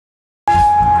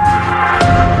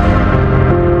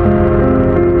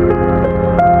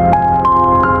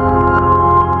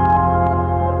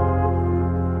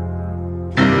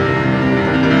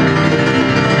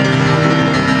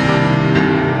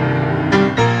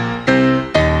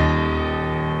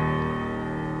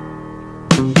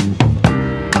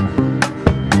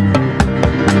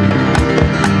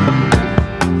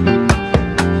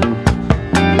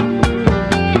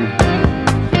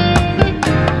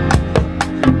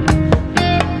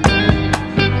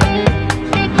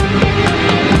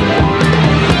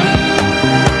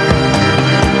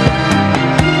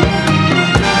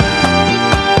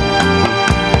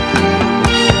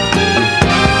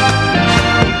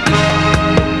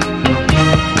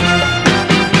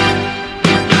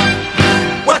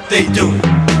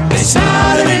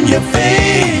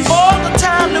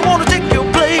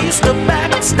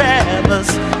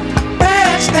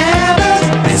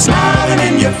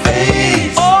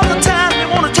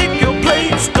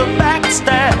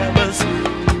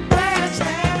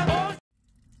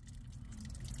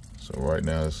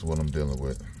now this is what I'm dealing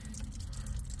with.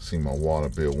 See my water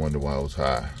bill, wonder why it was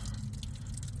high.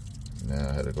 Now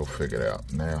I had to go figure it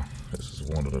out. Now this is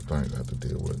one of the things I have to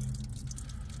deal with.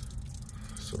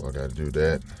 So I gotta do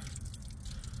that.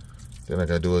 Then I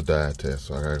gotta do a dye test,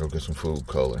 so I gotta go get some food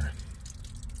coloring.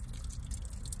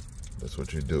 That's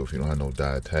what you do if you don't have no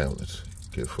dye tablets.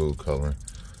 Get food coloring,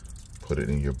 put it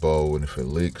in your bowl, and if it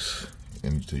leaks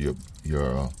into your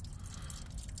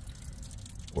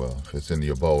well, if it's in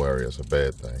your bowl area, it's a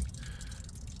bad thing.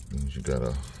 It means you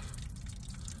gotta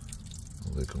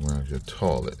lick around your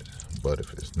toilet. But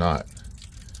if it's not,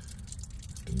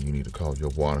 then you need to call your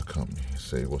water company and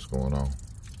say what's going on.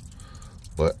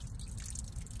 But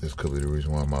this could be the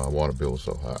reason why my water bill is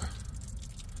so high.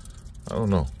 I don't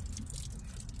know.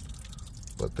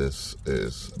 But this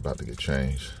is about to get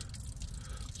changed.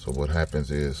 So what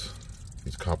happens is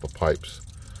these copper pipes,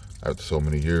 after so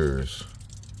many years,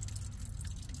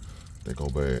 they go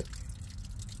bad.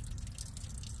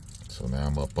 So now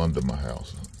I'm up under my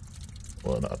house.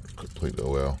 Well, not completely,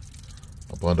 well.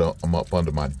 I'm up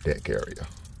under my deck area.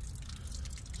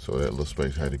 So that little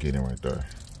space I had to get in right there.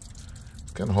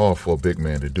 It's kind of hard for a big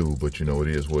man to do, but you know, it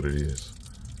is what it is.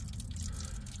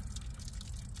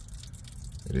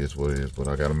 It is what it is, but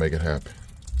I gotta make it happen.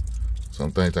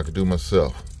 Some things I could do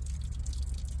myself.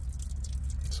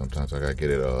 Sometimes I gotta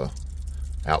get it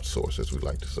outsourced, as we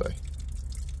like to say.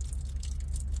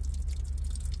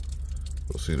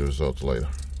 We'll see the results later.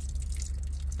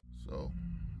 So,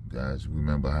 guys,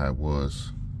 remember how it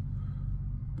was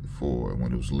before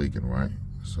when it was leaking, right?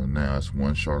 So now it's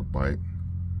one shark bite.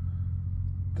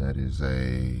 That is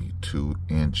a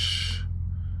 2-inch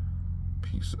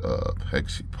piece of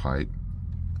hexi pipe.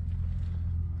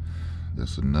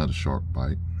 That's another shark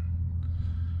bite.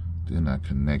 Then I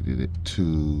connected it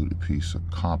to the piece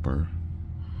of copper,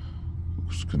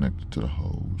 which is connected to the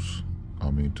hose.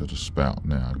 I mean, to the spout.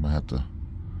 Now I'm gonna have to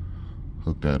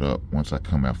hook that up once I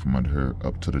come out from under here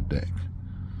up to the deck.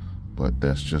 But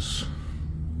that's just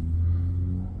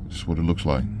what it looks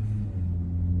like.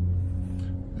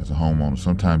 As a homeowner,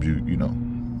 sometimes you know,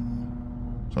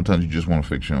 sometimes you just want to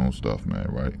fix your own stuff, man,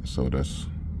 right? So that's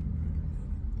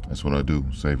what I do,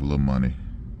 save a little money.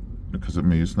 Because I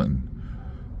mean, it's nothing,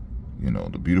 you know,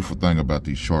 the beautiful thing about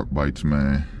these shark bites,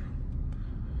 man,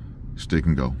 stick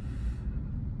and go.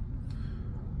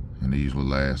 And they usually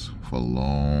last for a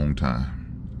long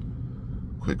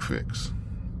time. Quick fix.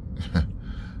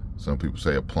 Some people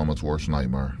say a plumber's worst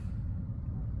nightmare.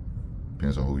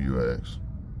 Depends on who you ask.